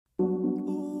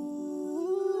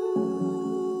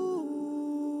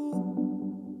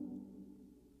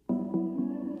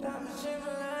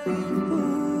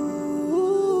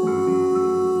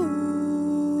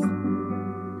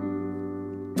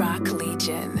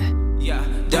Yeah,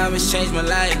 diamonds changed my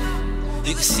life.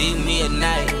 You can see me at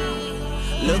night.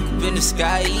 Look up in the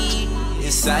sky.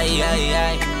 Inside,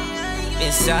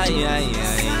 inside, inside,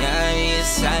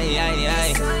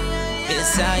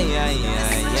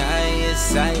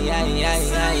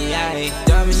 inside.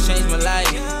 Diamonds changed my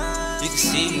life. You can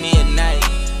see me at night.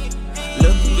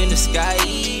 Look up in the sky.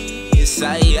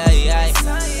 Inside,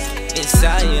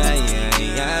 inside,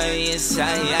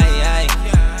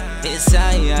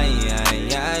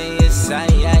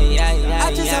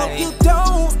 I just hope you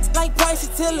don't, like Bryce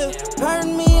Tiller.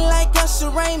 Burn me like Usher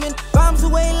Raymond. Bombs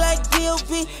away like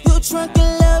GOP. You drunk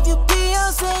in love, you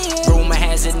Beyonce. Rumor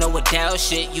has it, no doubt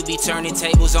shit. You be turning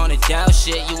tables on the doubt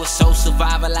shit. You a soul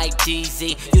survivor like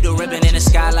DZ. You the ribbon in the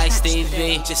sky like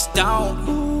Stevie. Just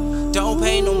don't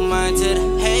pay no mind to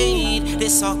the hate.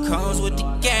 This all comes with the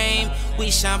game.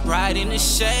 We shine bright in the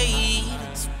shade.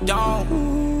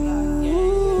 Don't